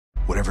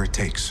whatever it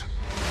takes.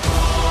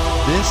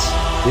 This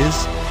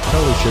is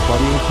Fellowship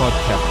Audio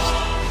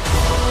Podcast.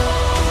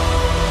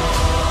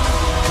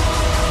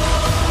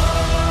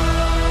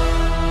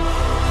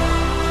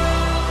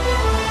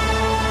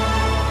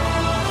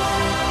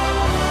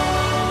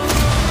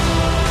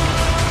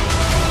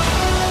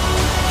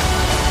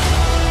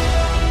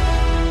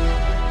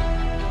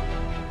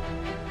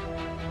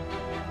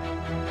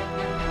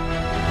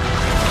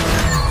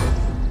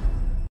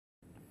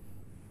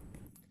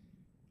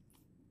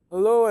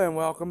 Hello and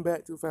welcome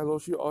back to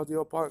Fellowship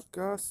Audio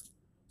Podcast.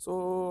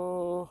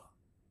 So,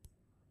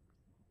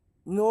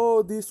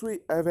 this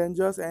week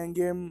Avengers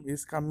Endgame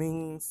is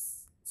coming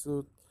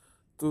to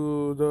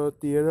the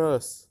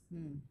theaters.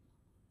 Do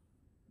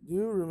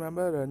you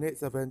remember the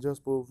next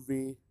Avengers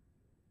movie?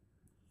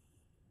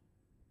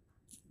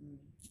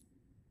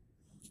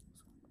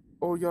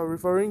 Oh, you're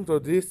referring to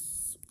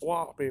this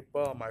wallpaper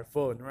on my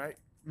phone, right?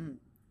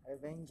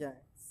 Avengers.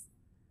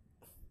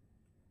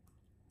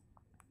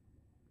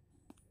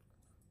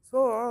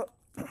 So,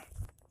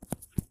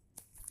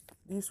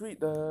 this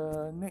week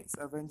the next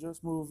Avengers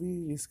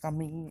movie is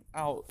coming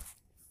out.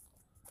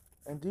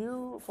 And do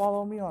you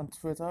follow me on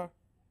Twitter?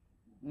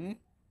 Do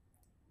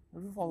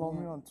you follow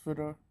me on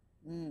Twitter?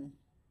 You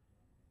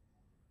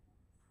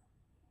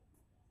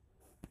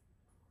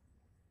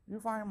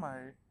find my...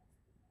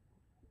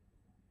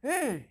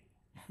 Hey!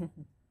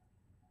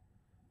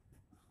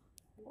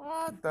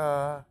 What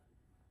the...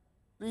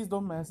 Please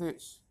don't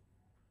message.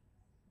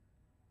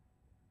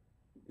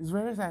 It's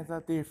very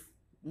sensitive.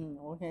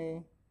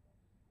 Okay.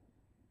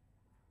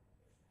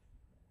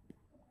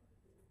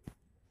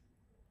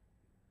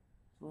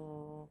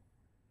 So...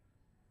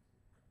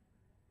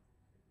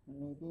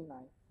 Maybe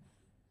like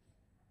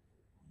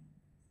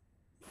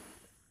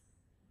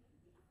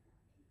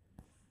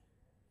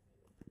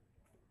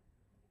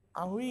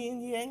Are we in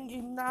the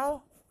endgame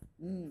now?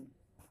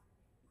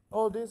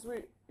 Oh, this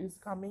week is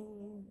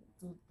coming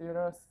to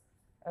theaters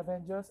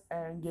Avengers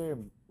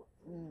Endgame.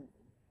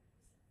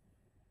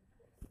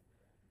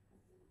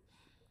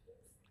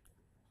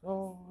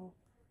 So...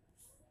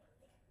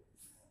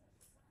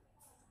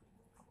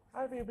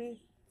 Hi,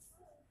 baby.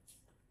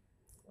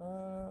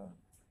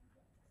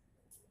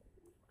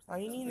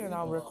 Ainin and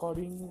I'm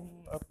recording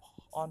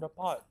on the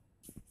pod.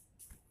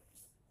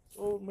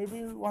 So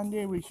maybe one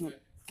day we should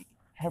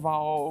have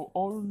our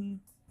own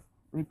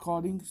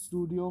recording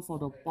studio for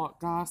the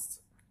podcast,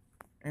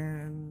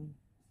 and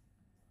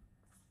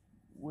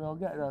we'll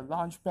get a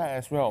launch pad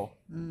as well.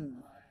 You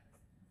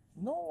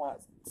know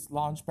what's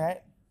launch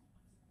pad?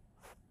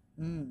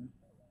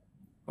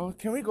 Oh,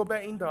 can we go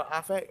back in the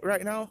affect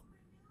right now?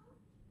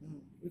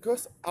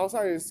 Because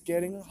outside is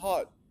getting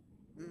hot.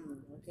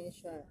 okay,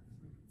 sure.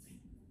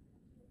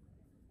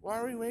 What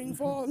are we waiting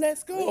for?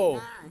 Let's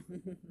go!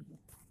 Wait,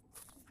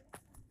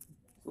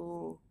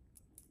 So,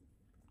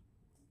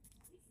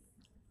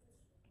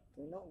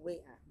 do not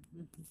wait.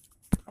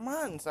 come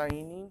on,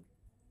 Saini.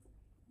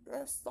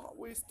 Let's stop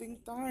wasting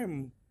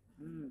time.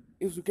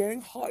 It's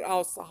getting hot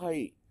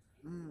outside.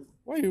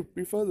 Why you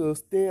prefer to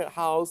stay at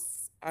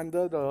house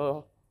under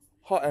the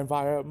hot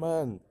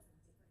environment?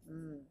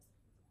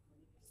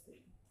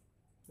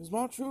 It's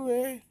not true,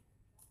 eh?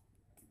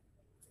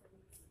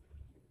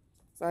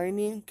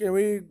 Saini, can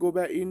we go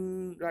back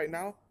in right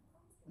now?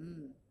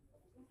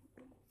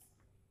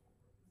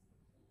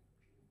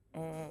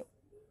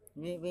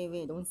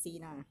 Wait, don't see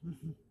lah.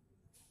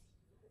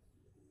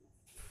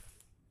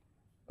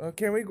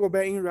 Can we go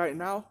back in right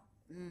now?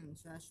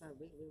 Sure,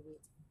 wait.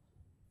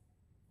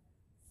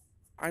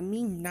 I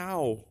mean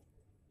now.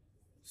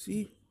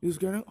 See, it's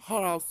getting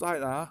hot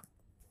outside,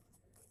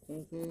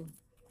 Okay.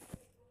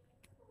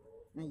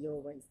 Yo,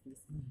 what is this?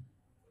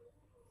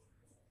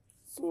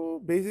 So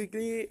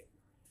basically,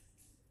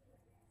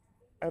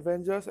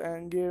 Avengers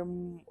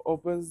Endgame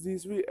opens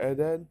this week, and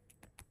then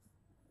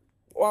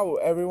what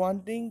would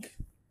everyone think?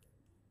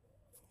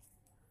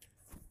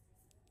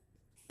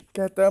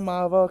 Captain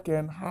Marvel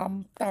can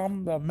harm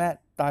the Mad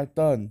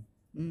Titan.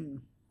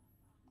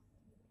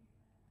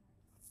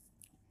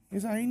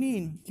 It's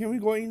Ainin. Can we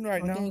go in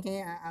right now?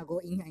 Okay, I'll go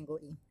in.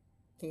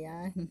 Okay,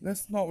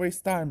 Let's not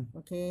waste time.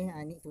 okay,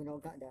 I need to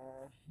log out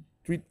the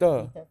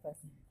Twitter. Twitter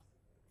first.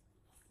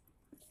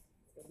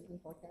 Very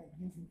important.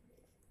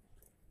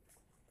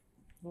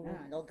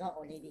 Log out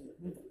already.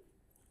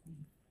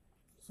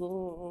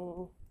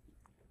 So,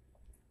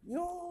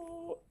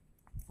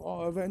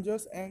 for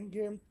Avengers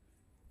Endgame,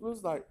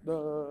 looks like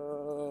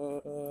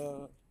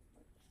the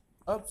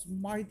Earth's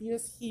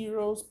mightiest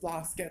heroes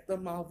plus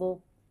Captain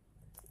Marvel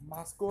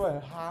must go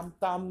and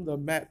harm the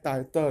Mad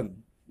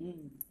Titan.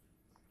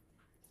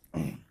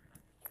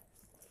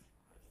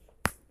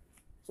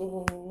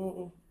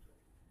 So,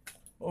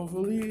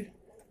 hopefully,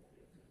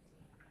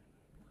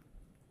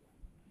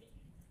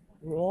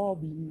 we'll all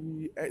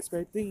be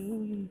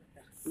expecting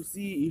to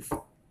see if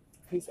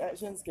his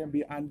actions can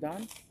be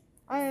undone.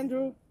 Hi,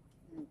 Andrew.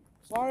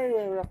 Sorry,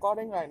 we're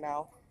recording right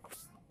now.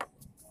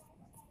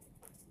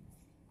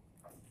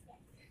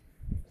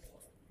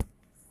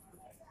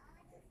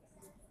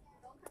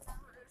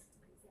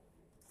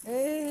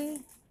 Hey.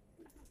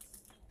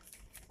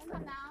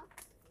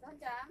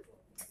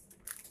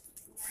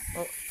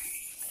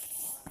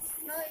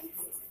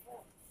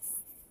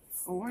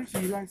 Oh, why she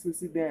likes to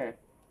sit there?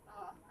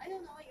 I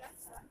don't know. You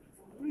ask her.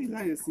 Why you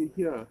like to sit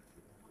here?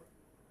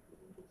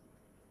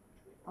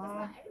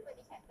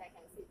 Everybody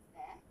can sit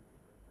there.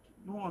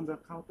 No, on the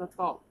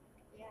countertop.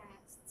 Yeah.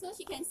 So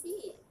she can see.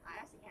 She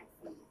can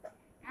see.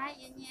 Right,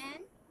 Yan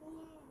Yan?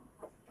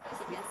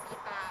 She can see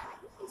her.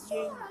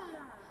 Sure.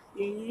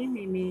 Yay,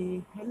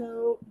 Mimi.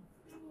 Hello.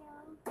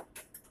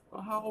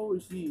 Oh, how old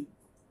is she?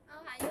 How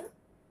are you?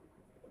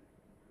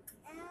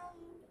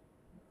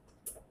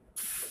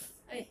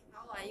 Hey,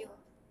 how are you?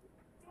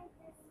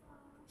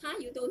 Huh?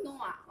 You don't know?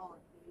 Oh,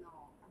 no.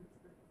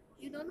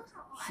 You don't know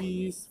how old are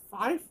you? She's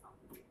 5?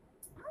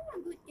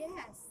 Oh, good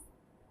guess.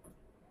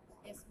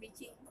 It's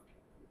reaching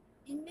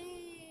in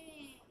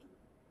May.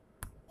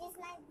 It's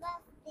my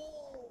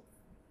birthday.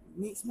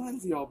 Next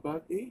month's your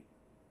birthday?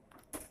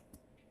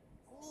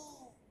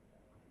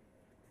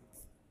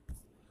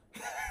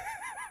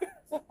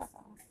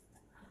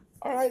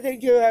 Alright,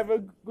 thank you. Have a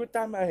good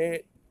time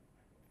ahead.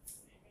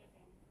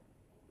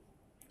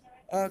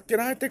 Can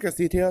I take a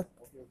seat here?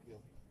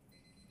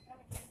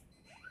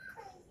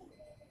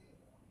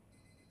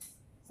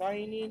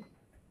 Sign in.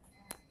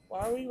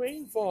 What are we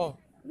waiting for?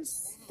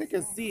 Let's take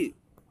a seat.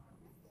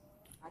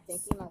 I'm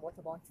taking my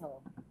water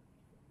bottle.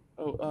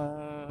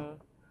 Oh,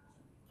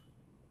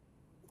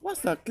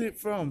 what's that clip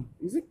from?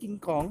 Is it King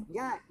Kong?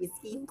 Yeah, it's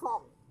King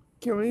Kong.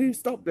 Can we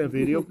stop the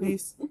video,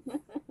 please?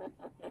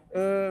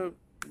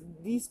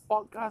 These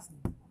podcasts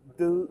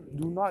do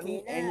not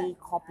need any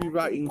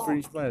copyright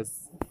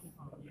infringements.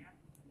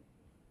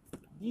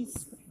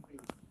 These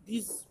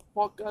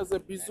podcast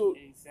episodes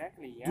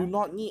do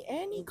not need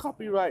any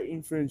copyright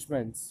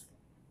infringements.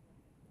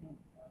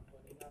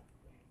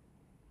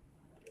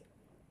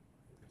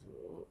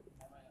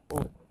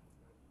 Oh.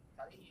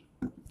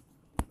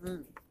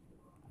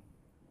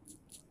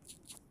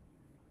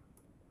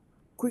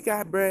 Quick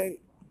ad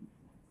break.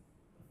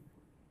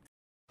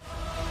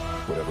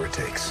 Whatever it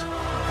takes.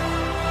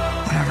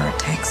 Whatever it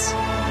takes.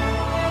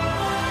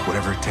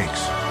 Whatever it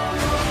takes.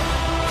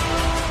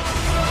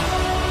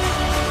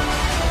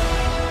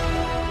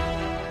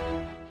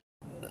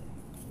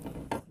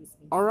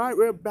 Alright,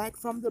 we're back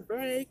from the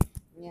break.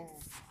 Yeah,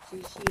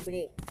 she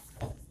break.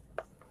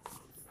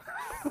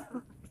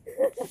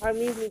 Hi,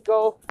 Miss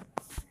Nico.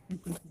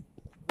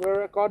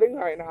 We're recording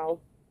right now.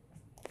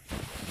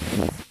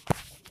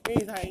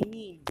 Hey,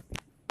 Tiny.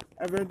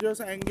 Avengers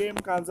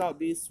Endgame comes out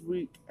this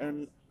week,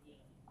 and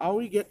are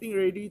we getting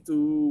ready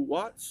to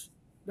watch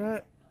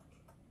that?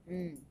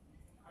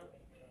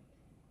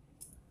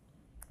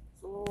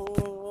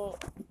 So,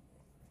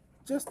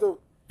 just to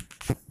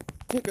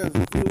take a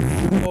few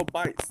simple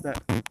bites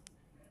that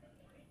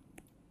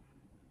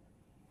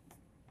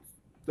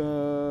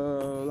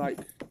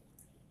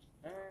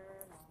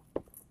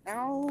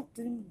now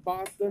Tim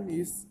Burton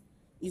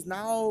is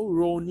now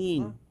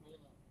Ronin.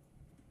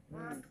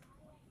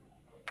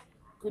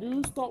 Could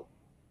you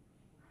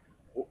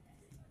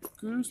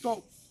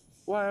stop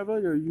whatever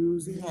you're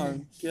using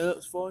on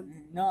Caleb's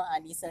phone? No,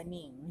 I'm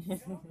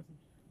listening.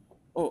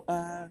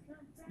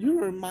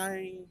 You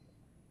remind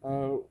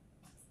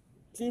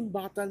Tim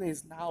Burton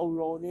is now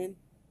Ronin.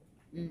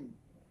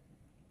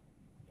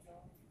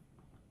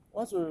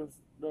 What's with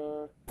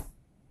the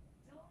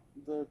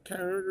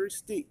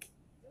characteristic?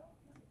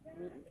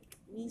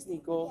 Miss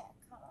Nicole.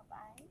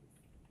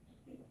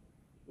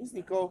 Miss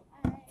Nicole,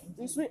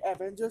 this week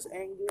Avengers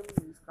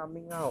Endgame is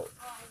coming out.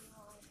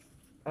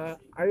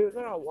 Are you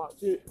gonna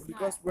watch it?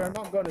 Because we're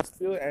not gonna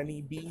spill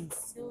any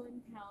beans.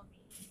 Don't tell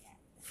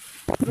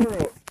me.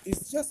 No,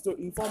 it's just to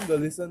inform the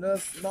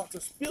listeners not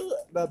to spill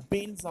the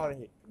beans on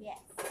it. Yes.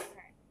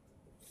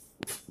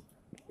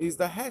 Is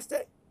the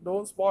hashtag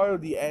don't spoil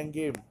the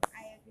endgame.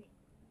 I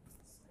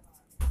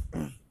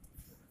agree.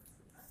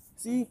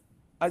 See,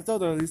 I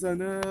told the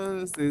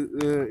listeners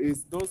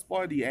is don't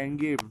spoil the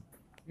endgame.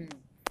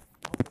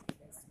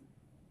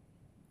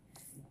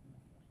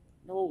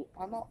 No,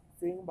 I'm not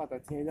saying about the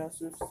Taylor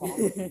Swift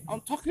song.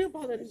 I'm talking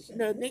about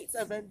the next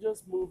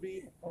Avengers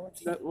movie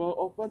that will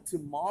open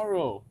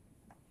tomorrow.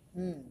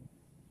 So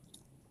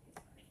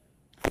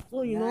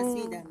Last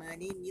week, the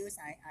Merlin news,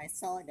 I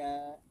saw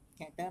the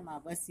Captain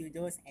Marvel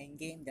Studios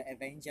Endgame, the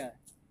Avenger.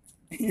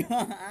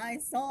 I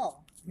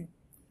saw.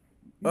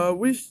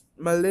 Which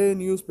Malay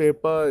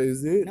newspaper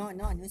is it? No,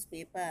 not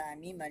newspaper. I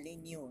mean Malay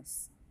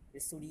news. The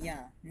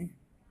Suria.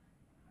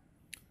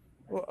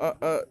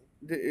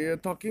 You're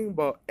talking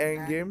about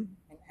Endgame.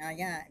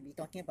 Yeah, we're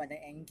talking about the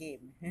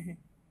Endgame.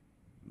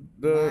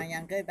 The My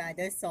younger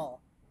brother saw.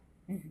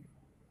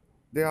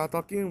 They are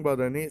talking about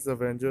the next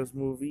Avengers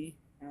movie.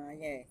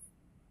 Yeah.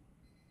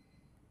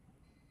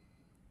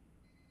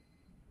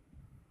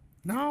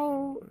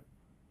 Now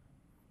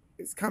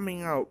it's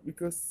coming out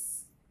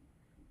because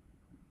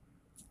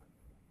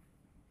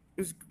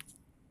it's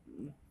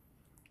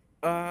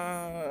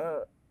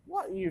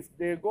what if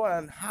they go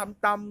and ham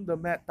thumb the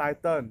Mad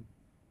Titan?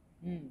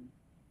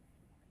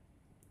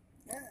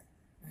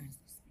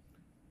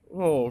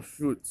 Oh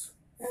shoot.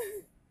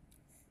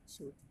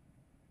 Shoot.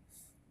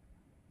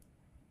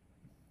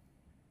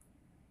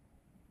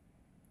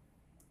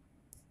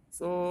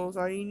 So,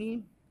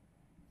 Saini,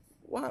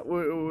 what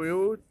will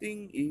you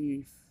think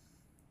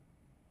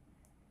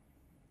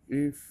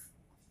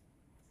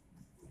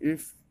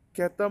if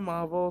Captain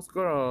Marvel's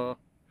gonna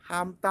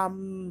harm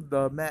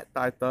the Mad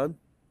Titan?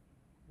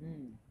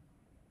 Mm.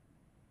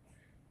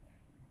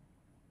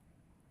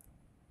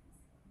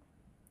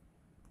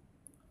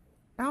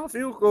 Now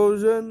Phil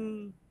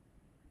Coulson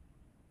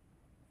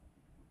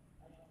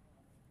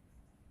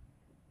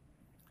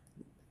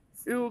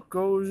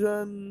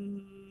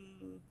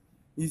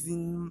is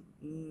in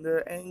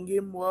the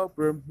Endgame world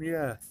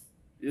premiere.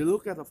 You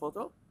look at the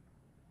photo?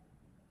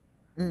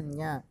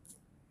 Yeah.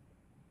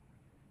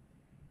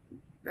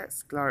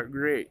 That's Clark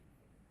Gray.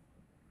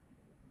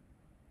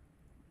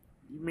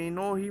 You may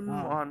know him Oh,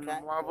 on Clark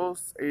Gray.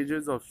 Marvel's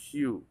Agents of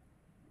S.H.I.E.L.D.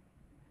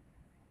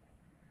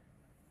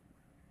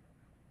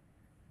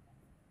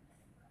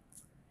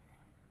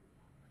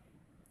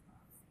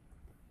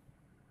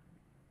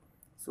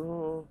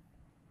 So,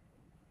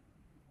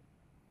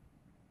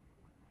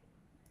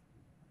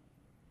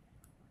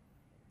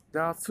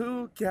 there are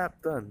two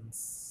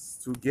captains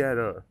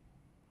together.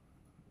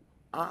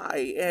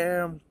 I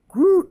am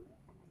Groot.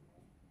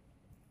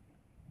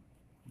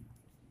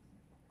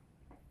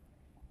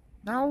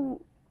 Now,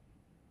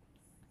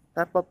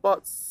 Pepper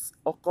Potts,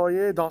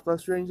 Okoye, Doctor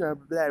Strange,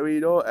 and Black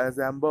Widow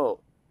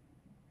assemble.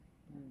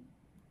 Mm.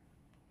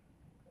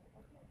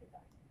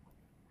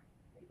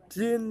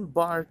 Clint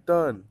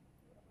Barton.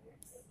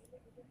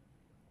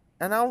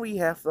 And now we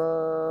have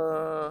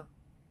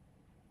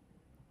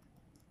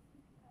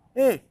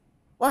hey,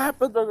 what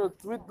happened to the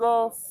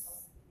Twitter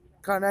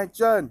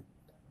connection?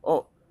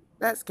 Oh,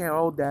 that's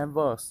Carol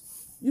Danvers.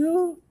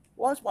 You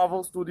watched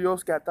Marvel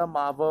Studios Captain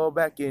Marvel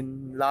back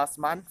in last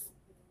month?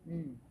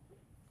 Mm.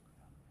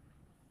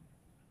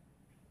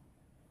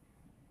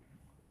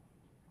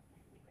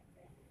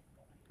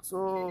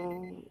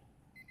 So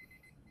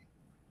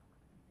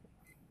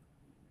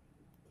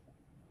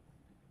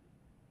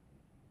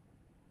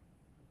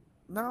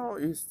now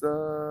is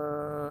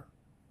the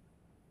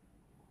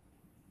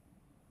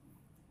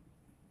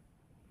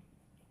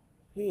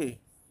hey,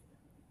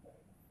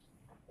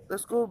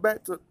 let's go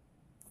back to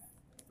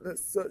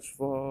let's search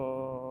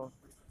for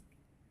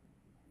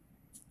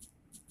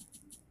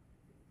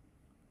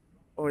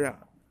oh yeah,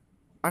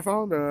 I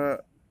found the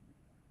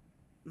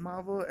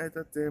Marvel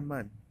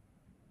Entertainment,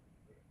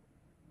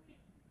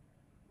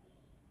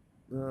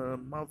 the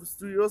Marvel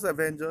Studios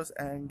Avengers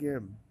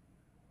Endgame.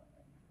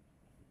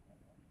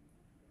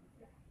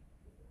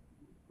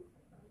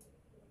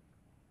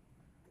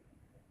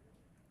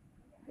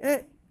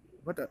 Hey,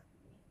 what the?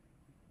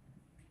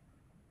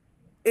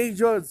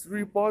 Agents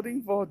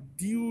reporting for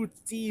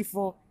duty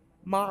for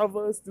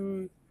Marvels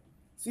to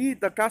see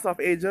the cast of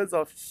Agents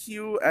of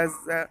S.H.I.E.L.D.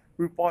 as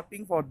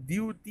reporting for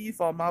duty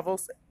for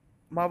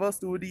Marvel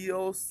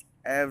Studios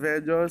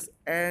Avengers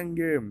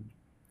Endgame.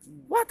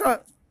 What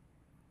the?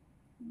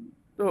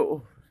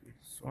 Oh,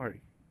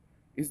 sorry.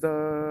 It's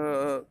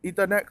the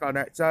internet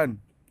connection.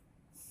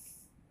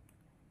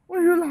 Why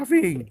are you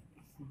laughing?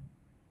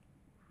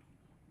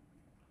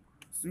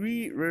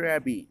 Sweet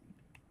Rabbit.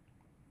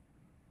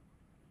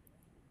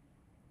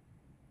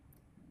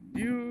 Do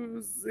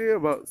you say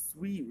about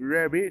Sweet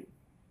Rabbit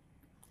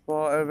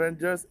for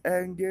Avengers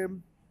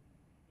Endgame?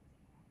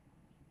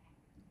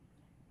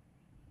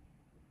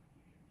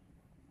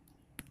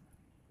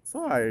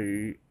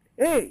 Sorry.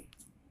 Hey!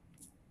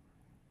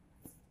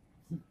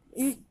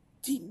 It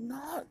did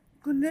not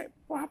connect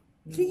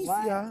properly,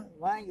 yeah.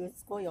 Why you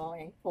score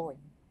your phone?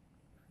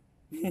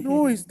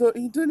 No, it's the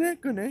internet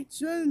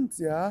connections,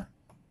 yeah.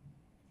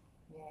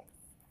 Yes.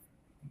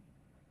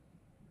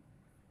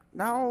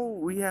 Now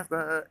we have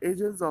the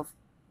Agents of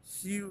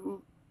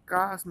S.H.I.E.L.D.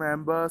 cast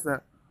members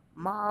at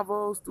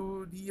Marvel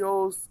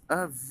Studios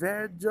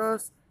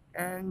Avengers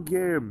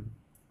Endgame.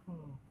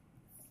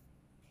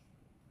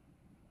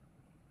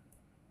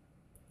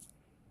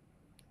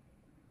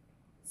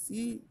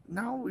 See,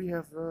 now we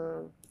have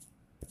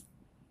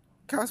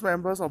cast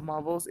members of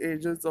Marvel's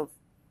Agents of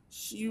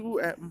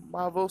S.H.I.E.L.D. at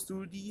Marvel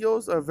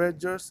Studios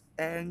Avengers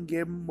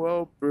Endgame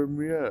world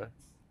premiere.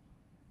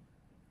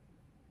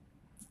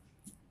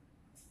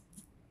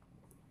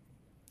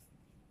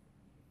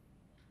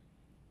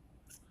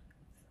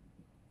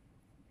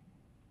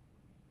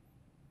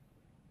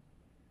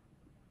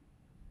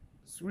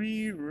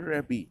 Sweet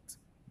Rabbit,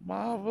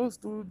 Marvel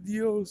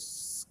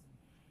Studios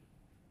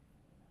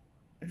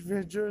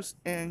Avengers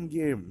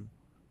Endgame.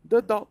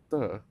 The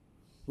Doctor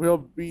will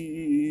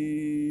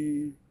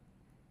be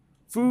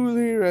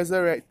fully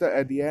resurrected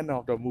at the end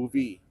of the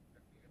movie.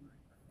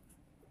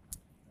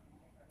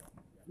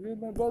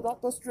 Remember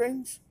Doctor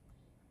Strange?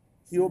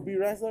 He will be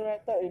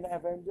resurrected in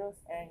Avengers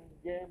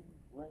Endgame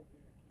when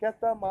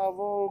Captain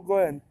Marvel go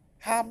and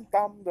harm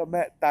the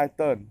Mad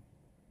Titan.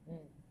 Mm.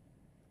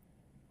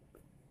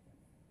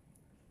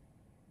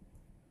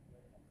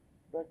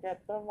 The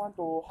Captain want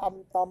to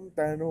harm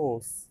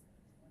Thanos.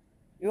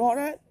 You know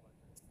that?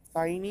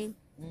 Tiny?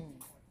 Mm.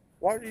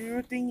 What do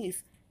you think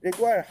if they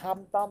go and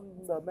harm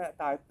the Mad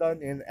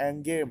Titan in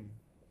Endgame?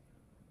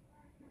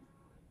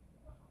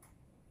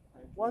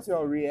 What's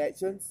your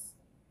reactions?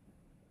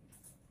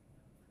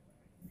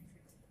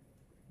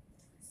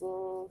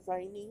 So,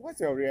 Shiny,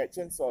 what's your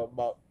reactions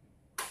about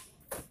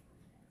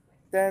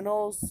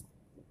Thanos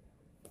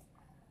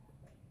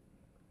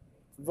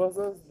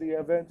versus the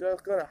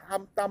Avengers gonna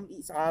thumb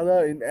each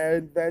other in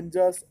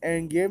Avengers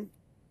Endgame?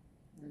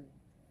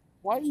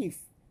 What if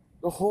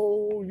the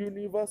whole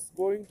universe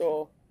going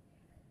to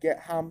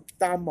get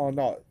thumb or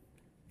not?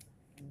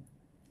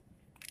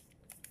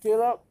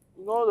 Caleb,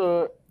 you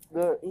know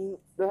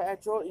the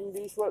actual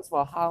English words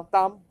for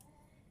thumb?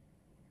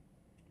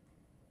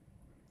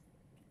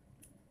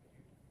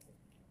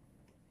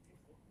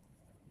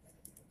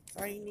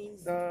 Shiny,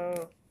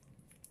 can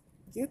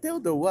you tell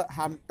the word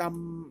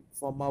thumb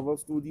for Marvel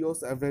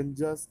Studios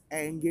Avengers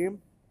Endgame?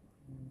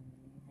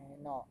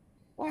 No,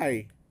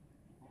 Why?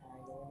 I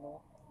don't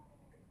know.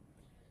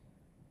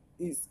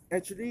 It's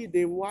actually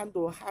they want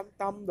to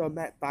thumb the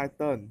Mad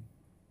Titan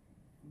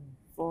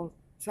for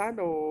trying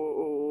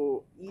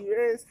to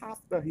erase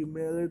half the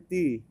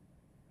humanity.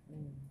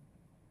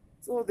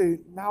 So they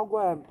now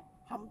go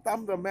and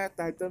thumb the Mad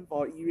Titan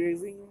for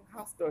erasing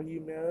half the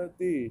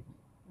humanity.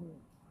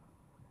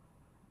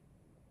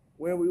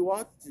 When we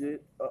watch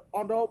it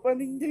on the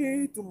opening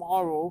day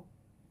tomorrow,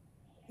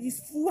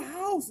 it's full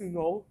house, you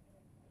know.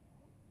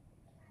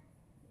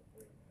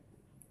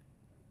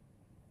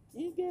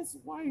 Can you guess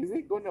why is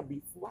it gonna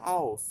be full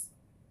house?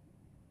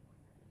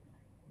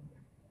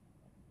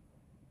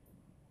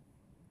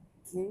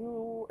 Can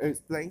you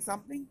explain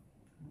something?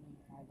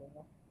 I don't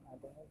know. I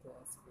don't know to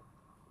explain.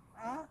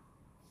 Huh?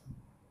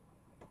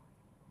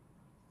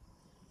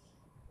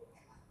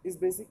 It's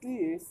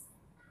basically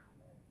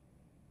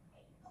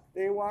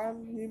they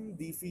want him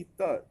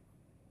defeated.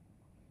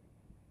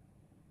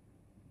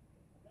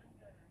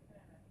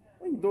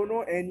 You don't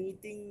know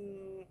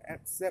anything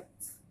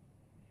except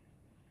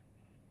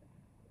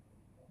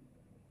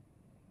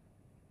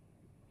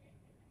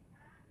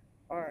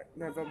alright,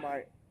 never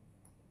mind.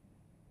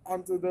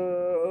 Onto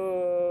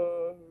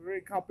the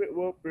Red Carpet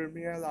World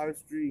Premiere live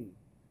stream.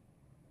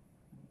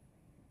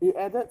 It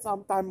ended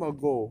some time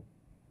ago.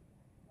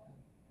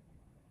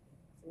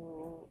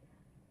 So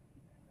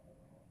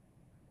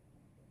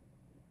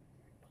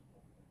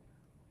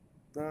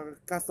the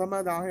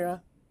customer down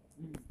here.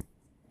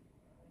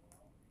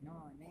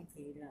 No, next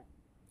here.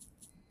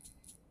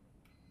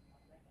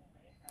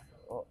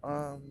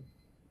 Oh,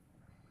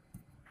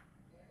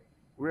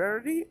 we're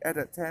already at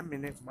the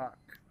 10-minute mark.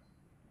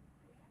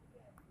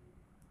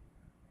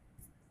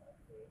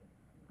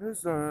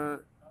 Here's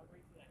the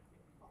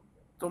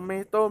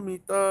tomato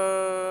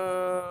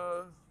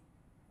meter.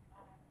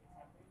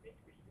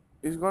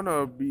 It's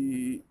gonna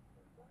be.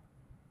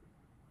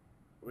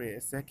 Wait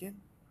a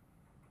second.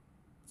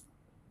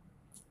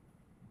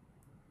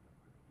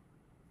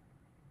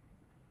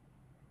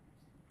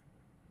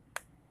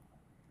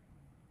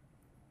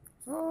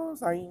 So,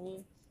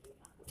 Saini,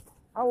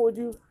 how would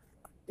you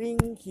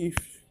think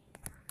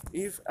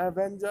if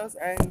Avengers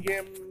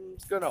Endgame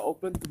is gonna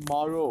open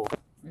tomorrow?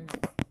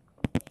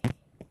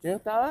 Can you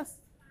tell us?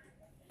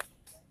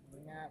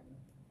 Yeah.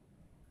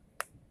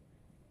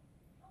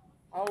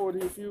 How would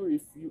you feel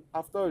if you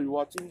after you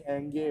watching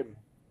Endgame?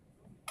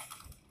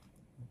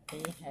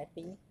 Be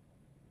happy.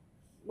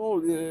 No,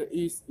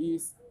 is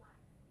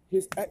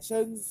his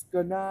actions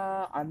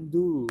gonna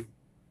undo,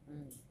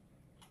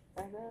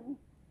 and then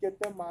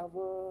Captain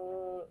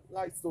Marvel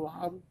likes to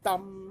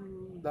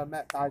thumb the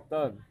Mad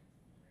Titan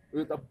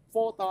with a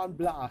photon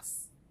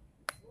blast.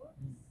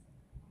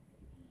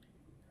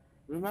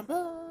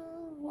 Remember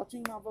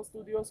watching Marvel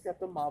Studios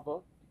Captain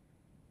Marvel?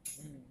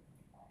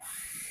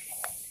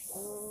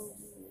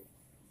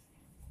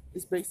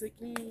 It's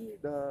basically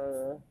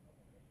the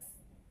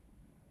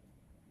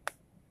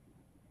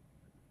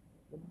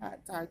Mad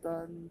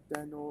Titan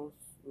Thanos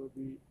will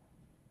be.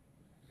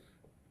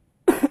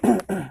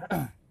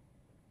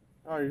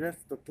 Oh,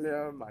 just to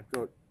clear my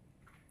throat.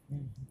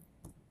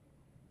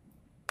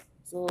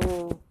 So,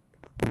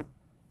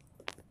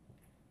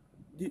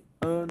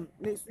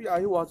 next week are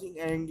you watching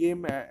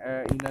Endgame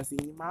in a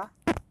cinema?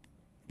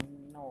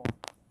 No,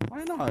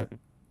 Why not?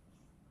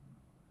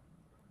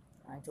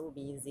 I'm too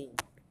busy.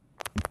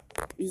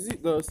 Is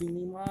it the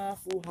cinema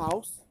full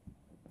house?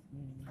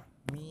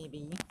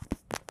 Maybe.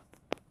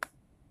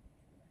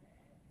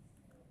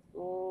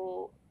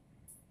 So,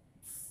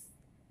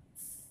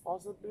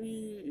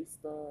 possibly it's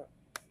the.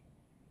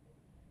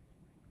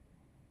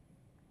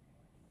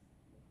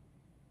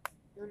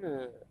 I'm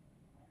gonna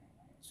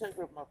check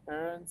with my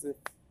parents if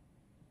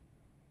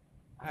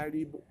I'll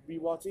be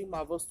watching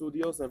Marvel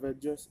Studios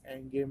Avengers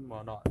Endgame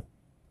or not.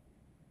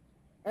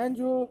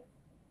 Andrew,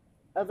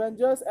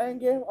 Avengers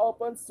Endgame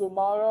opens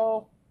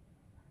tomorrow.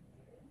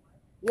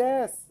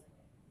 Yes.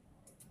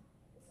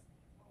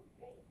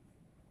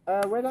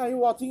 When are you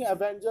watching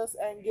Avengers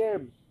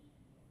Endgame?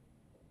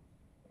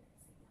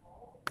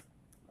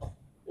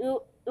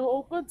 It'll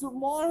open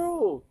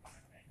tomorrow.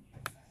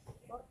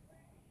 But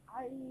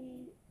I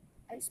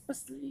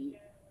especially.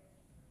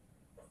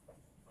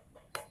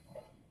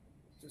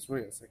 Just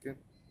wait a second.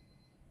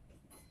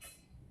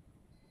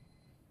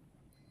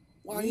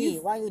 Why Lee,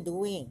 if what you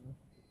doing?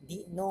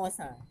 Deep nose,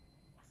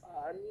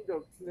 I need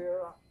to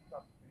clear up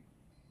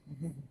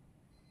something?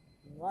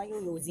 Why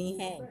you using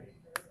hand?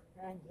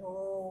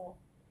 Aiyo.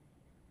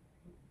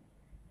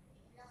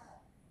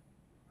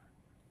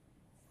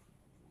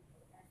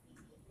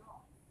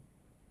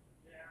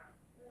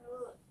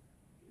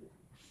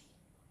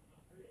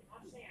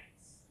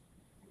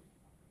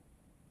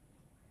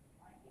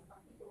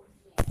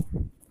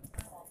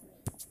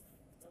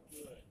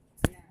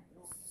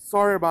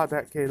 Sorry about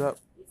that, Caleb.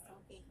 It's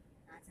okay.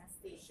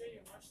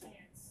 Just stay.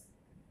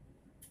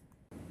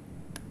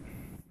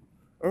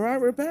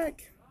 Alright, we're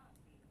back.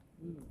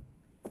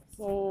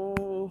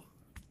 So,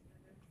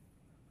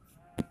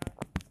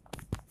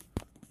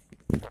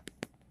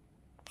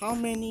 how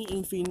many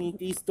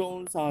Infinity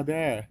Stones are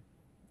there?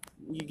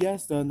 You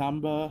guess the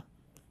number.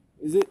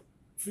 Is it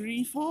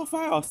 3, 4,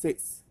 5, or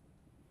 6?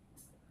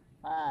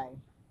 5.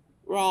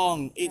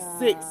 Wrong. It's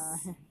 6.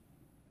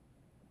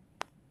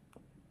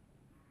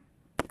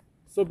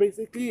 So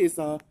basically, it's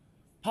a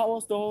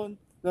Power Stone,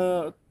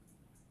 the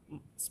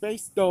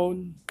Space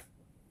Stone.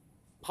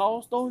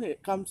 Power Stone,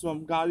 it comes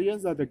from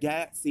Guardians of the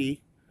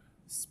Galaxy.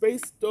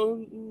 Space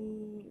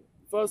Stone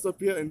first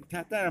appeared in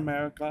Captain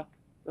America,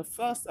 the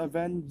first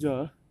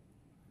Avenger.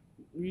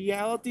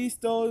 Reality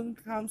Stone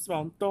comes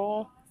from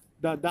Thor,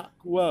 the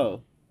Dark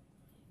World.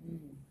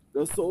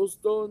 The Soul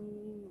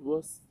Stone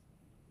was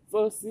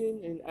first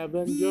seen in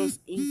Avengers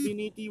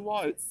Infinity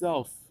War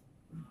itself.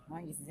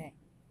 What is that?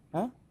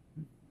 Huh?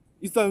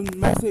 It's a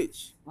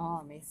message.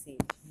 Oh, message.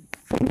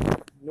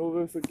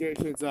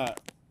 Notifications are.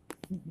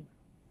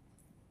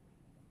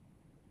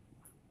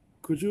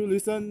 Could you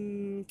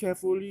listen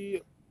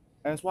carefully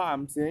as what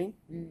I'm saying?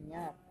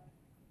 Yeah.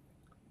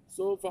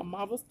 So from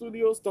Marvel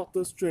Studios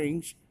Doctor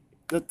Strange,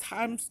 the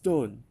Time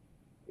Stone,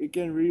 it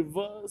can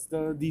reverse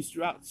the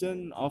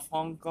destruction of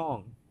Hong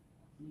Kong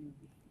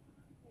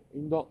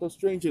in Doctor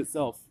Strange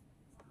itself.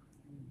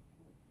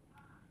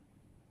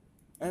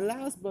 And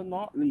last but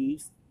not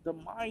least, the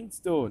Mind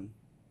Stone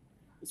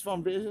is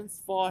from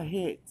Vision's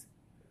forehead,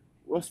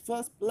 was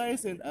first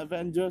placed in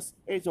Avengers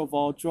Age of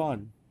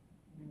Ultron.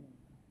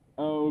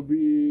 Will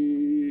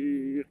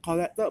be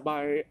collected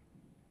by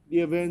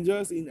the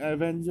Avengers in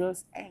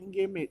Avengers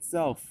Endgame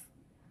itself.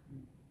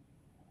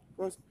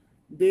 Because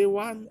they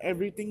want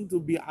everything to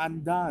be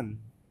undone.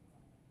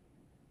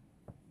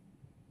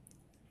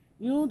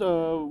 You know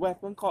the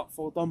weapon called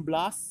Photon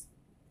Blast?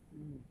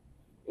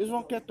 It's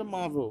from Captain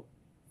Marvel.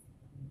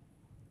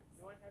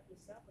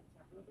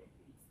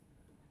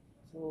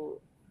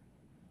 So,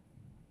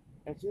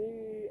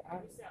 actually,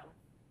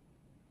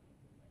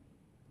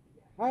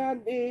 hi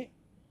Auntie.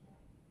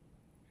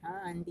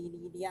 Hi, Auntie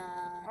Lydia.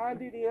 Hi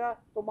Lydia.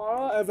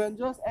 Tomorrow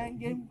Avengers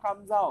Endgame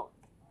comes out.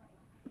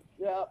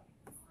 Yeah.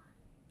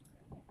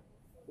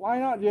 Why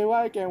not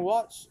JY can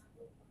watch?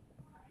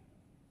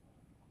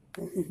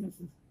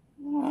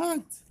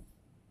 What?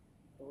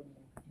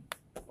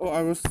 Oh,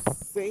 I was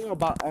saying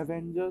about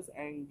Avengers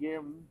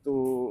Endgame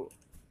to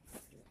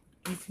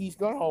if he's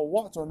gonna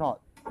watch or not.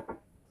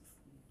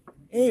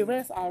 Hey,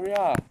 where's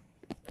Arya?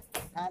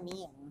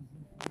 Coming.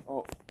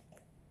 Oh.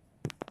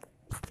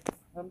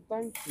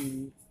 Sometimes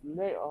she's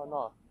late or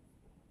not.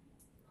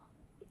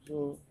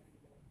 So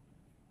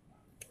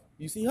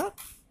you see her?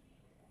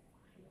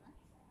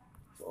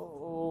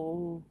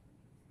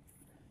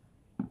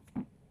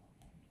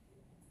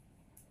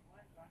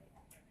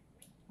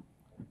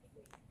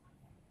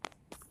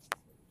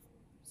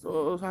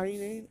 So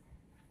Shaheen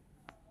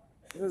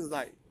is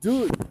like,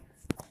 dude,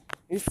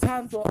 it's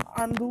time to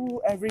undo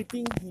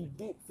everything he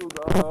did to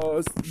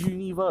the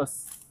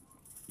universe.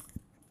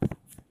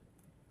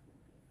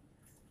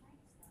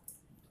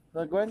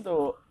 They're going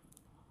to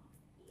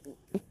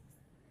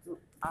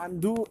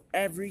undo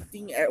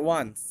everything at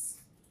once.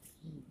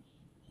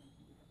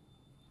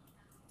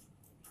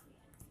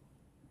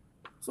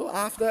 So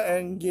after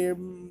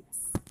Endgame,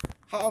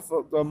 half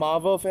of the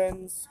Marvel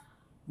fans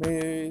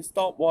may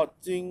stop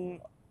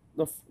watching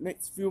the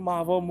next few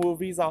Marvel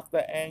movies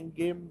after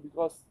Endgame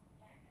because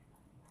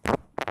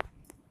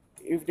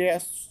if they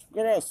are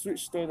gonna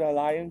switch to the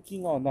Lion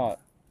King or not.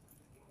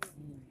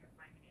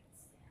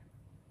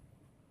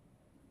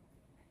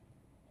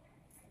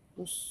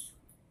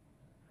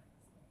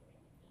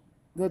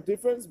 The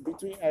difference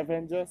between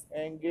Avengers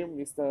Endgame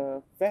is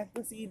the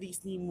fantasy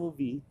Disney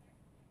movie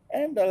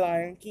and the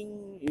Lion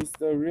King is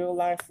the real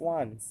life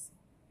ones.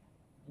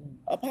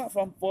 Apart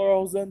from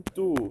Frozen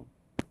 2,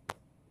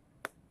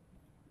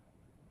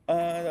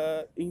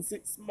 in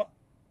 6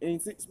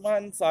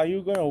 months, are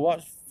you gonna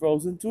watch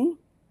Frozen 2?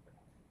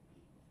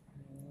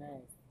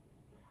 No.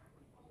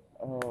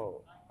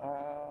 Oh,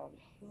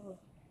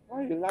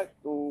 why you like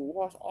to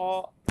watch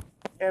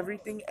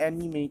everything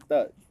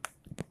animated?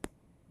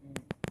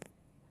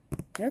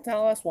 Can you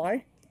tell us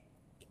why?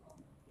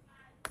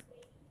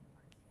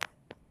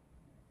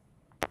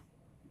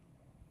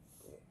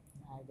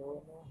 I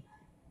don't know.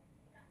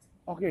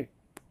 Okay.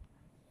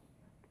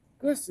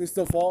 Because it's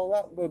the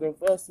follow-up to the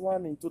first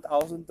one in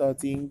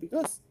 2013.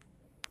 Because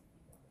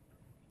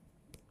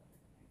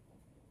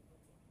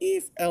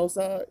if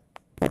Elsa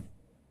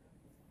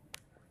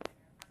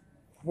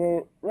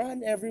will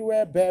run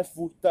everywhere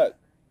barefooted.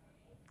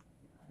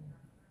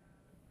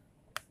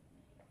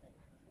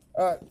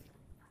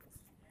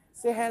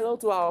 Say hello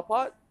to our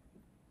pod.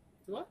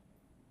 To what?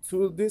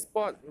 To this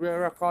pod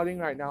we're recording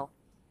right now.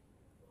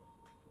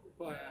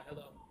 Oh, yeah,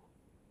 hello.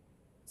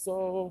 So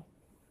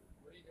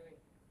What are you doing?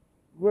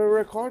 we're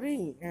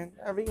recording and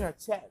having a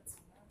chat.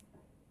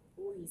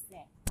 Who is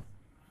that?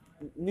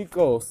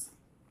 Nichols.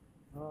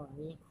 Oh,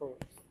 Nico.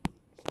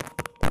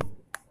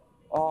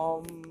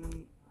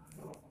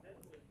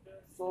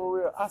 So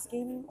we're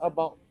asking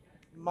about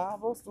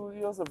Marvel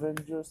Studios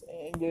Avengers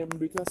Endgame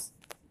because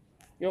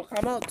it'll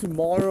come out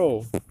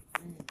tomorrow.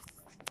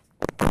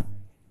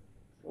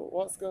 So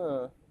what's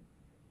gonna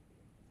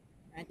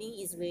I think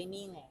it's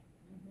raining.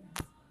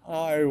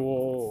 I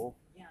will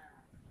Yeah.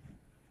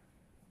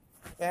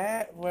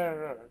 that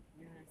weather.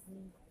 Yeah, I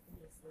think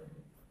it's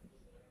raining.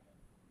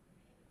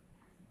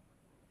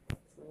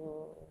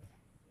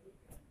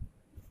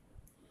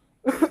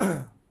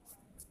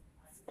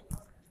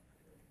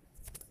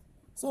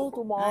 So Ah,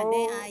 tomorrow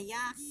there are,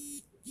 yeah.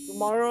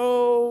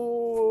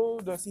 tomorrow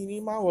the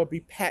cinema will be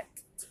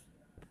packed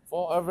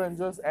for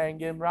Avengers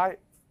Endgame, right?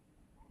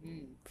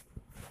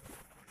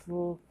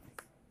 So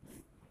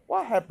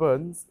what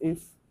happens if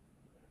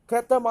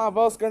Captain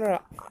Marvel's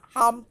gonna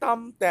harm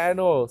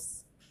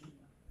Thanos?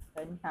 เ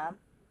ห็นครับ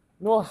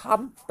No,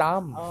 harm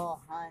Tam. อ๋อ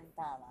ฮัน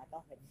ตาละต้อ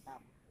งเห็นตา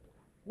ม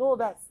No,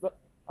 that's the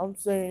I'm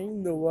saying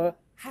the word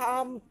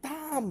harm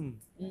Tam.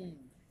 อืม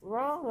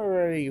Wrong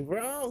already.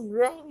 Wrong.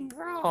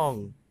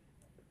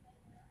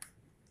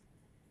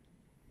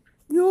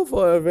 You know,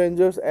 for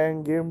Avengers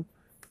Endgame,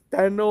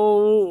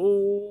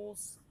 Thanos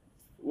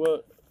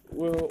will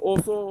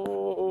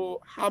also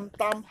harm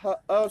Tam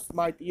Earth's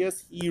mightiest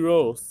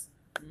heroes.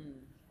 อืม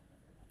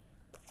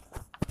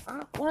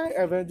Why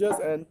Avengers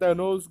and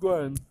Thanos go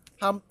and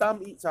harm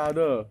each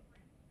other?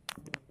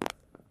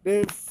 They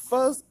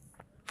first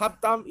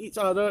harm each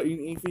other in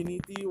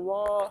Infinity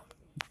War.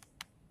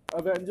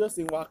 Avengers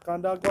in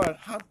Wakanda go and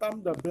harm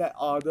the Black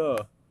Order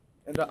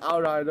and the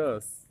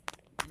Outriders.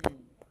 อืม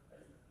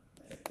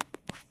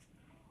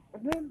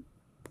And then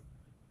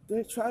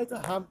they try to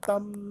harm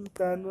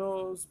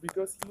Thanos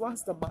because he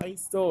wants the Mind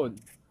Stone.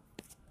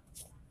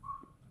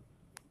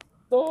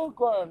 Thor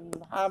go and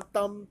harm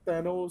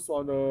Thanos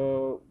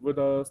with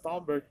the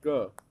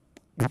Stormbreaker.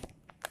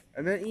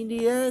 And then in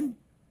the end,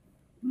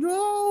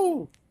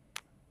 no!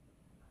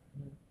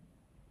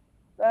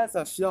 That's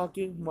a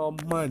shocking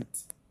moment.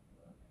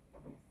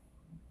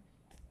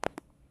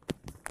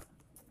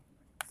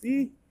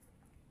 See?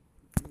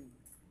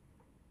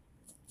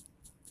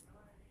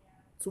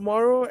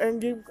 Tomorrow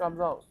Endgame comes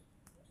out.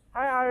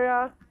 Hi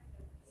Arya.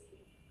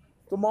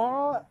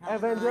 Tomorrow Hi,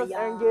 Avengers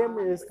Arya. Endgame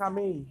is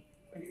coming.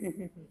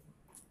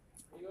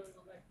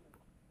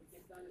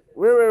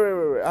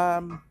 Wait.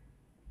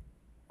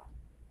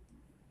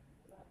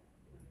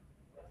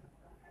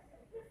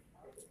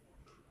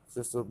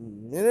 Just a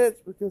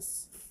minute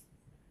because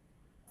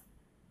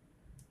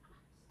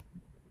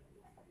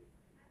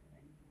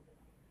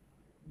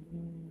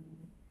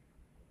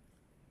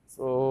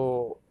so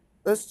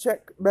let's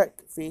check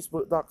back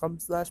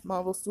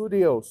facebook.com/Marvel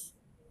Studios.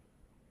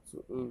 So,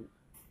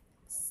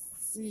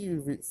 see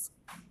if it's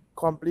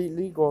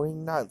completely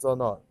going nuts or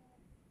not.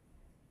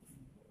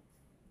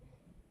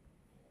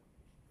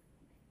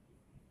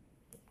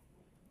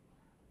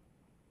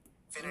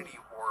 Infinity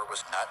War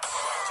was nuts.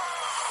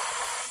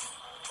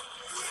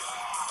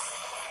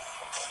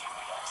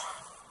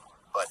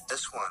 But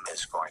this one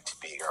is going to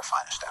be our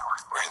finest hour.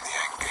 We're in the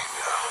end game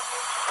now.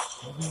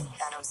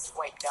 Thanos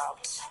wiped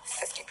out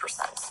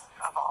 50%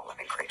 of all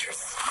living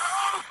creatures.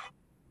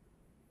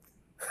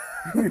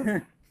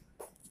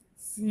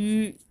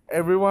 See,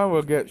 everyone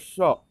will get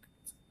shocked.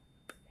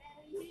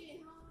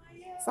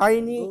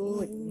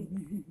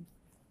 Signing.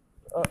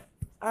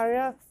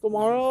 Arya,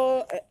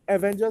 tomorrow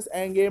Avengers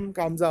Endgame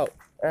comes out,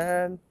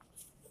 and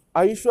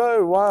are you sure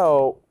you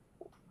want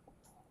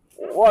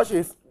to watch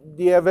if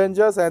the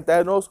Avengers and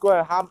Thanos go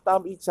and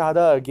harm each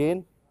other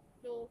again?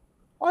 No.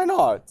 Why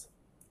not?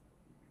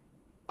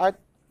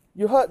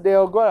 You heard they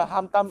are going to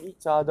harm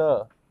each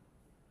other.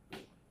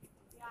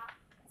 Yeah.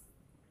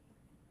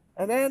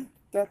 And then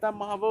Captain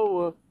Marvel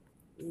will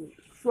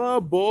sure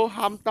bo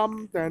harm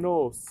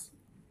Thanos.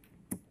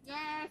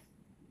 Yes.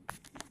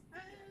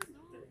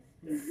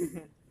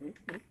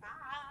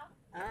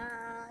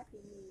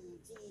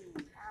 R-P-G-R-S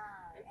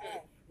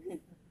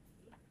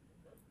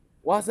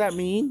What's that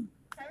mean?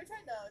 Have you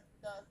tried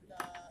the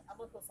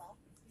apple croissant?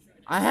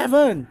 I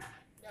haven't.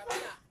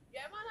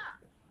 Yeah, mana?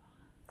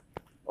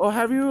 Oh,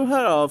 have you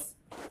heard of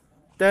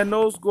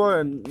Thanos go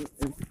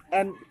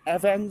and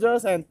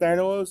Avengers and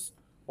Thanos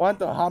want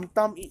to harm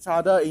each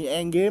other in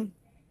Endgame?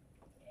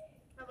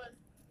 Haven't.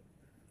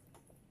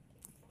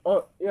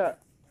 Oh yeah.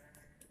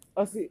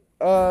 See,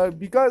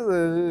 because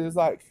it's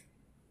like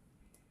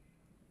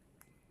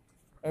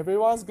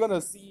everyone's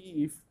gonna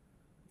see if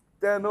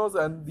Thanos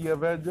and the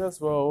Avengers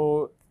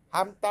will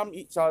harm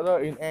each other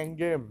in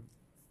Endgame.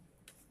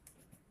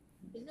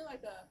 Isn't it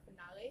like a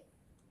finale?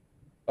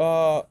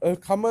 a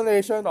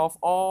combination of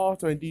all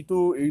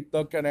 22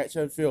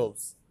 interconnection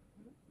films.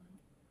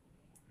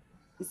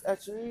 It's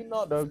actually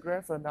not the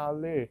grand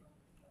finale.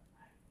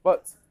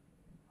 But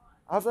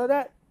after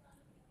that,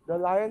 The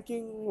Lion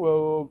King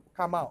will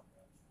come out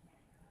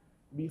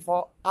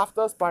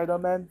after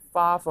Spider-Man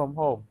Far From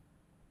Home.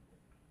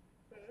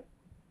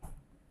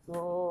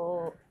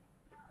 So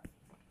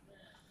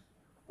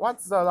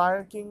once The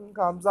Lion King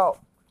comes out,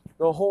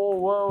 the whole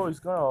world is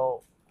gonna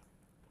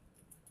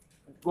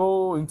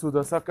go into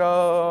the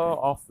circle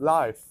of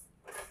life.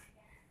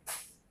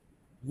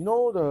 You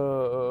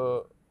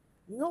know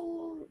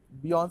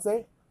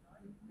Beyonce?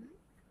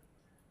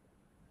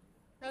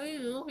 Sorry,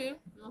 you know him?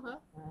 Know her?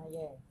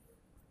 Yeah.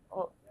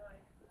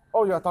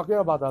 Oh, you're talking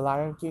about The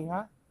Lion King,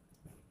 huh?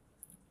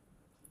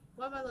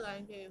 What about the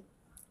Lion King?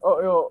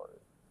 Oh,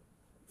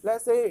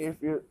 let's say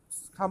if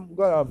it's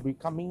gonna be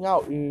coming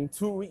out in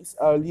 2 weeks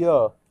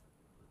earlier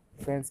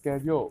than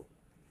scheduled,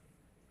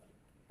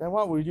 then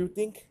what would you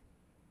think?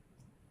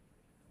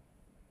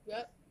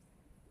 Yep.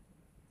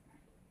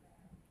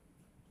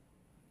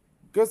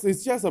 Because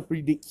it's just a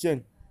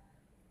prediction.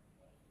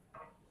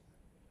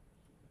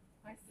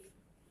 I see.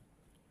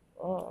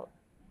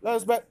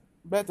 Let's back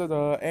to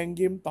the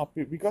Endgame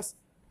topic because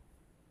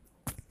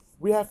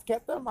we have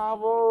Captain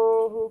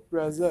Marvel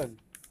present.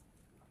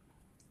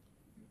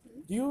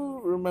 Do you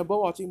remember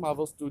watching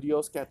Marvel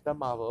Studios Captain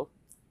Marvel?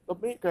 The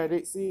mid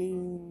credit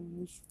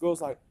scene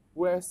goes like,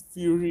 "Where's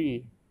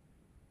Fury?"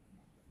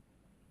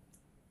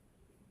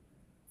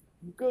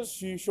 Because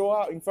she show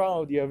up in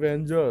front of the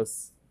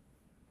Avengers.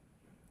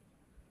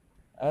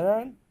 And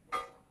then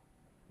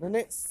the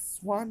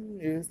next one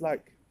is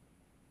like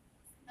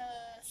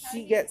she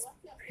Sorry, gets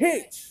what's your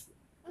favorite- pitched.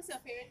 What's your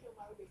favorite two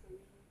Marvel bakery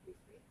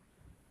pastry?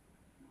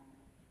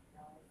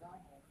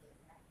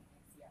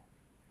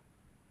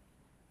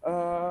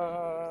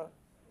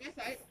 Yes,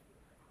 right?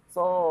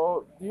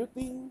 So do you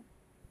think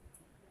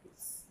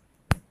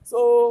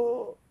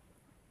so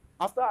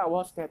after I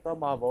watched Captain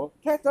Marvel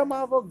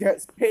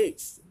gets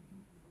pitched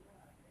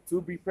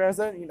to be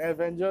present in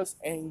Avengers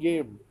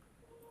Endgame.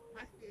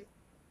 I see.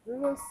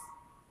 Because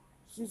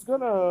she's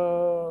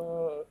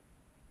gonna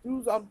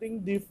do something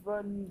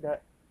different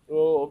that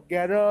will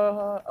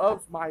gather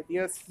Earth's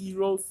mightiest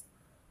heroes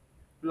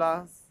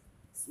plus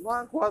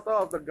 1/4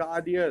 of the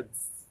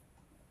Guardians.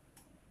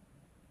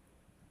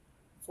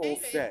 So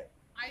Anyway. sad.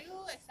 Are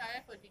you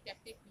excited for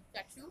Detective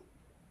Pikachu?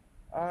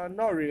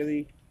 Not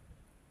really.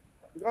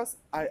 Because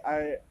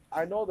I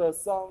know the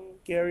song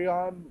Carry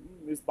On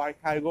is by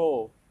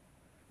Kygo.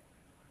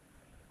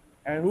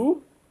 And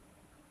who?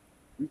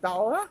 Rita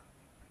Ora?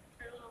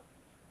 I don't know.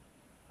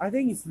 I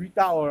think it's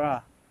Rita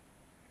Ora.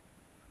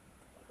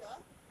 Sure?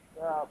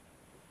 Yeah.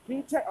 Can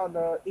you check on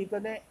the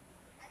internet?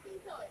 I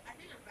think so. I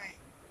think I'm right.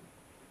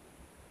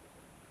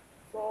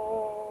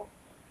 So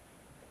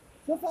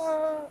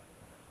far,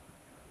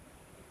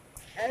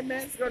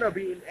 Ant-Man's gonna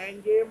be in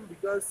Endgame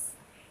because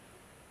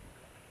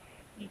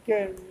he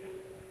can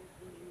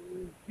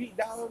beat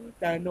down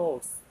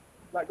Thanos.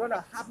 Like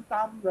gonna hump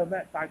the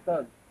Mad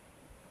Titan.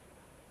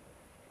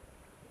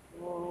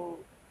 So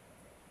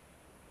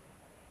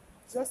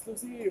just to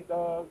see if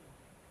the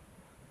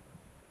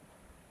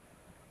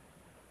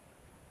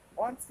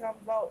once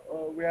comes out,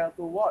 we have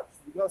to watch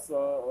because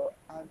so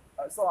I'm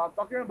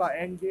talking about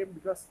Endgame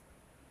because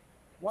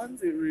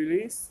once it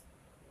release,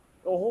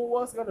 the whole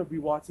world's gonna be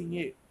watching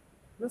it.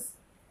 Because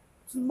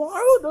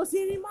tomorrow the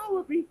cinema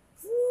will be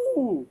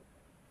full.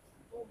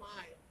 Oh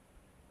my.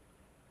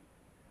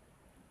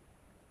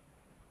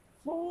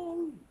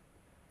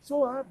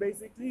 So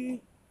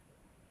basically,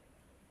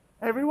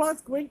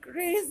 everyone's going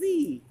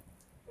crazy.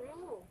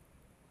 Oh.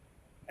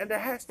 And the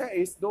hashtag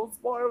is "Don't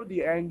spoil the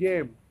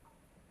Endgame."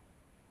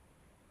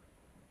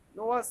 You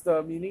know what's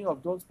the meaning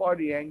of "Don't spoil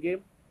the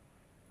Endgame"?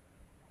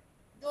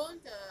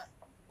 Don't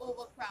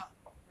overcrowd,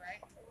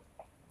 right?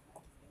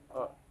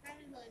 Uh,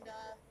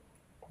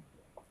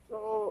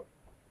 So,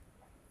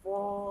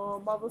 for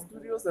Marvel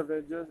Studios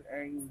Avengers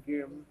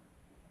Endgame,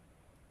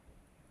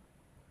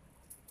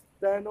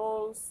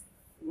 Thanos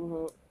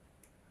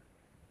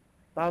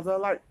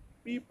doesn't like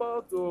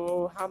people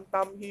to harm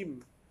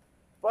him,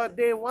 but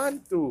they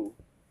want to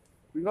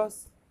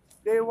because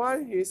they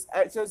want his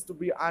actions to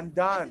be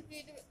undone.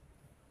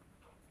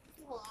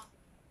 Hold on.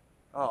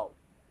 Oh,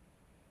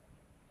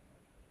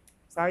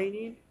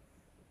 Saini,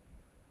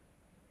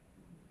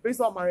 based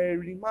on my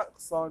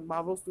remarks on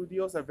Marvel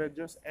Studios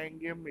Avengers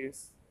Endgame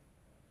is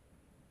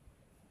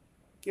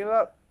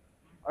Caleb,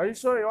 are you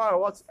sure you want to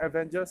watch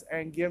Avengers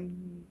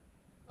Endgame?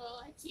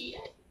 Oh, I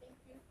cheated.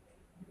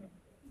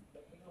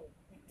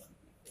 Thank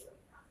you.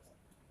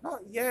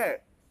 Not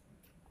yet.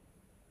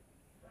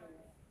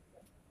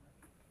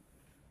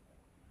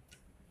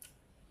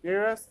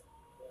 Darius,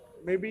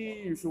 maybe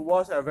you should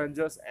watch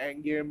Avengers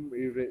Endgame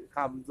if it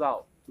comes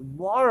out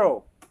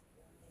tomorrow.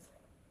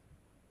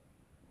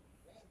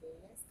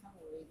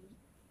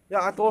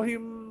 Yeah, I told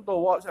him to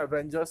watch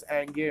Avengers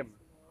Endgame.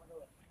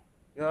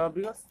 Yeah,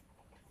 because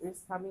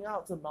it's coming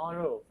out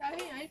tomorrow.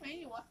 Sorry, I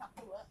need to watch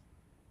after work.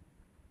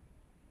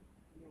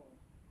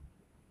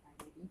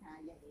 Getting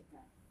tired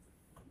later.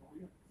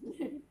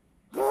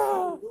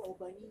 You do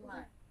opening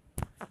one.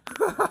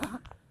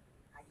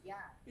 Yeah.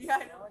 Yeah,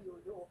 I No, you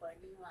do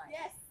opening one.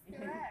 Yes,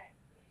 correct.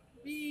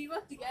 We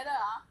work together,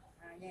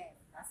 Yes.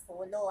 Must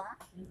follow,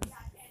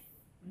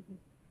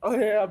 Oh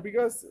yeah,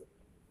 because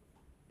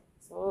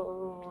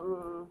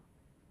so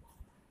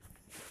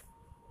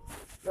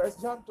let's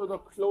jump to the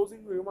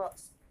closing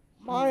remarks.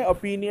 My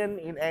opinion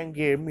in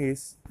Endgame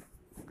is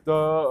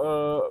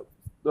the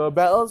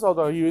balance of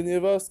the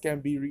universe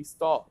can be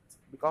restored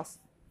because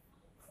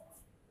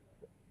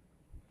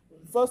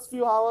first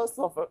few hours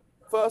of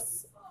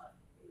first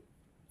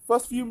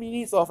few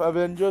minutes of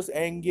Avengers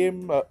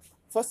Endgame,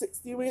 first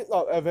 60 minutes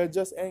of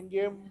Avengers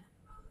Endgame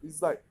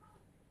is like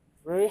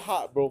very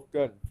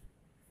heartbroken.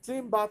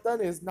 Clint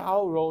Barton is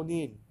now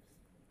Ronin.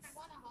 I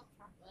want a hot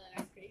chocolate.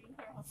 I'm craving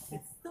for hot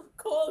chocolate. It's so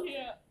cold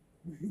here.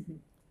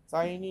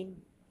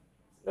 Signing.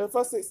 The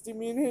first 60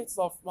 minutes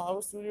of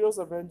Marvel Studios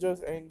Avengers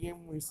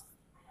Endgame is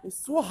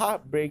so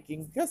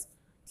heartbreaking because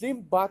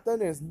Clint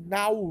Barton is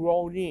now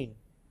Ronin.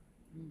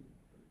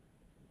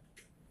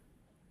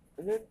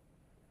 And then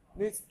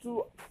next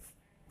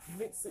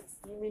 60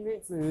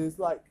 minutes is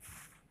like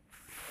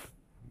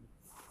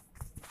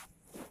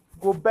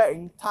go back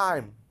in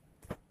time.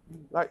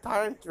 Like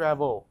time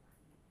travel.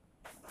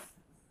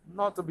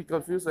 Not to be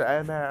confused with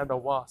Ant-Man and the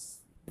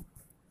Wasp.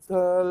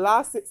 The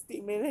last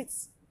 60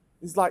 minutes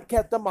is like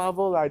Captain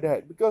Marvel like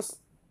that because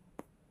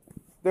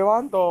they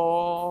want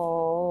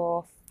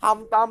to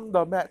harm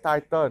the Mad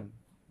Titan.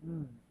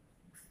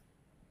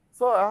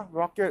 So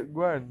Rocket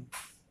go and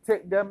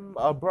take them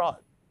abroad.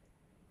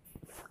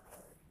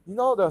 You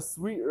know the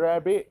Sweet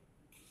Rabbit?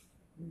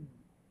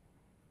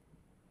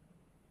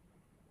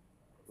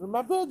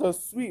 Remember the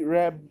Sweet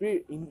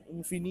Rabbit in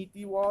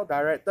Infinity War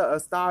directed A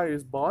Star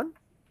Is Born?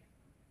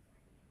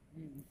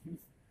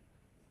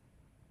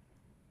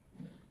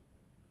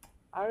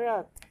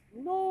 Yeah,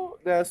 you know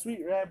the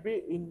Sweet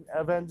Rabbit in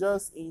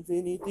Avengers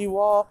Infinity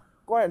War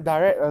go and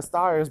direct A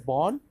Star Is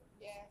Born?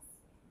 Yes.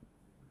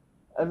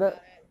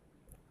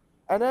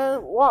 And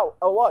then what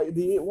award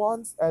did it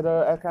won at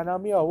the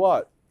Academy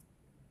Award?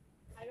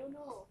 I don't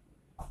know.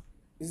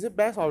 Is it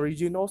Best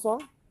Original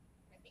Song?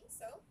 I think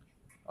so.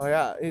 Oh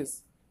yeah,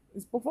 it's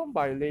performed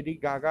by Lady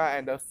Gaga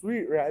and the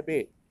Sweet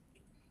Rabbit.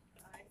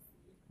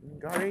 In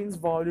Guardians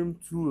Volume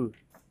 2.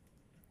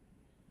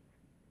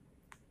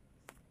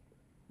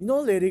 You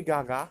know Lady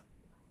Gaga?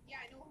 Yeah,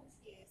 I know who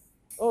she is.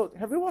 Oh,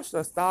 have you watched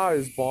A Star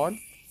Is Born?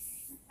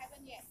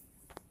 Haven't yet.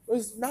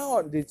 It's now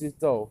on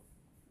digital.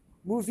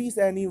 Movies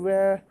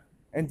Anywhere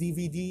and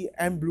DVD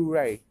and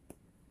Blu-ray.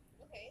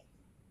 Okay.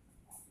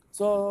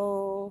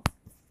 So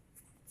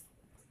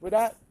with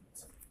that,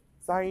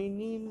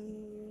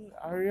 signing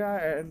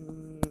Arya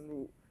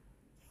and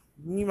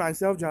me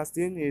myself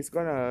Justin is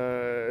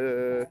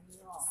gonna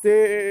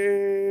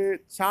say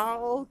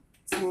ciao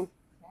to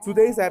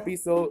today's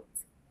episode.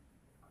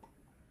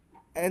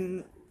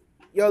 And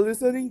you're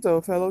listening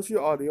to Fellowship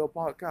Audio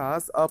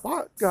Podcast, a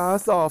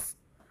podcast of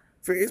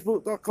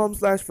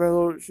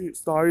Facebook.com/Fellowship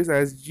Stories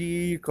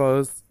SG,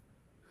 because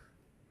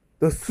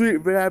the Sweet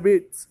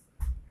Rabbit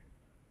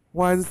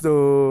wants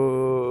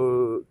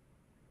to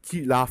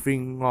keep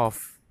laughing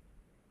off.